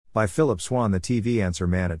By Philip Swan, the TV Answer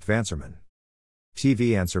Man at Vanserman.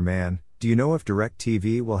 TV Answer Man, do you know if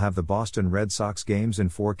DIRECTV will have the Boston Red Sox games in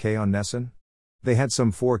 4K on NESN? They had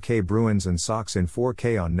some 4K Bruins and Sox in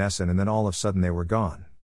 4K on NESN and then all of a sudden they were gone.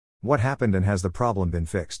 What happened and has the problem been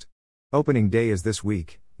fixed? Opening day is this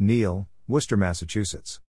week. Neil, Worcester,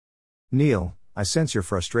 Massachusetts. Neil, I sense your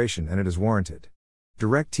frustration and it is warranted.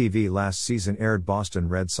 DIRECTV last season aired Boston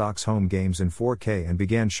Red Sox home games in 4K and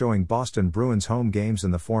began showing Boston Bruins home games in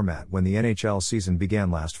the format when the NHL season began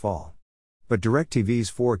last fall. But DIRECTV's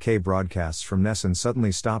 4K broadcasts from NESN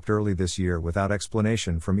suddenly stopped early this year without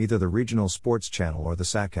explanation from either the regional sports channel or the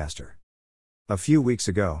SATcaster. A few weeks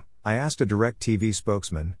ago, I asked a DIRECTV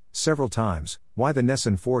spokesman, several times, why the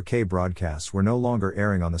NESN 4K broadcasts were no longer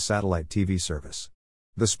airing on the satellite TV service.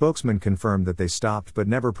 The spokesman confirmed that they stopped but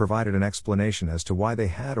never provided an explanation as to why they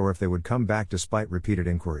had or if they would come back despite repeated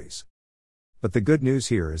inquiries. But the good news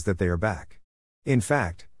here is that they are back. In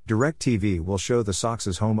fact, DIRECTV will show the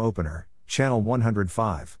Sox's home opener, Channel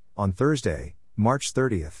 105, on Thursday, March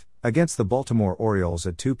 30th, against the Baltimore Orioles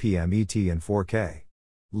at 2 p.m. ET in 4K.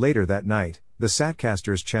 Later that night, the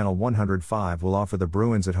SATcaster's Channel 105 will offer the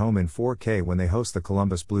Bruins at home in 4K when they host the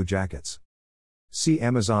Columbus Blue Jackets. See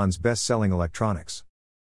Amazon's best-selling electronics.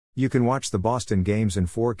 You can watch the Boston games in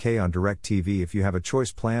 4K on DIRECTV if you have a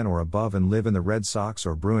choice plan or above and live in the Red Sox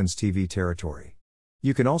or Bruins TV territory.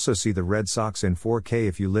 You can also see the Red Sox in 4K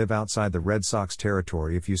if you live outside the Red Sox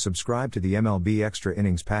territory if you subscribe to the MLB Extra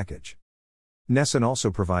Innings package. NESN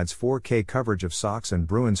also provides 4K coverage of Sox and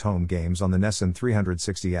Bruins home games on the NESN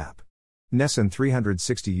 360 app. NESN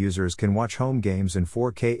 360 users can watch home games in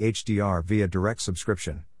 4K HDR via direct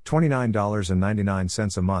subscription,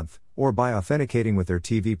 $29.99 a month, or by authenticating with their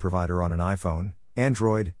TV provider on an iPhone,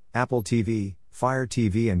 Android, Apple TV, Fire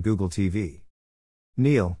TV and Google TV.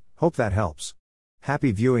 Neil, hope that helps.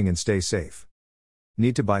 Happy viewing and stay safe.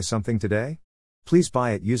 Need to buy something today? Please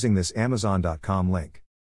buy it using this Amazon.com link.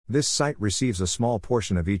 This site receives a small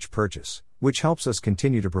portion of each purchase, which helps us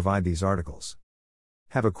continue to provide these articles.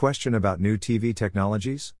 Have a question about new TV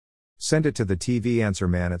technologies? Send it to the TV Answer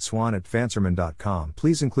Man at swan@vanserman.com.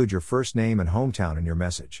 Please include your first name and hometown in your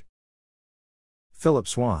message. Philip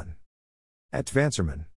Swan at Vanserman.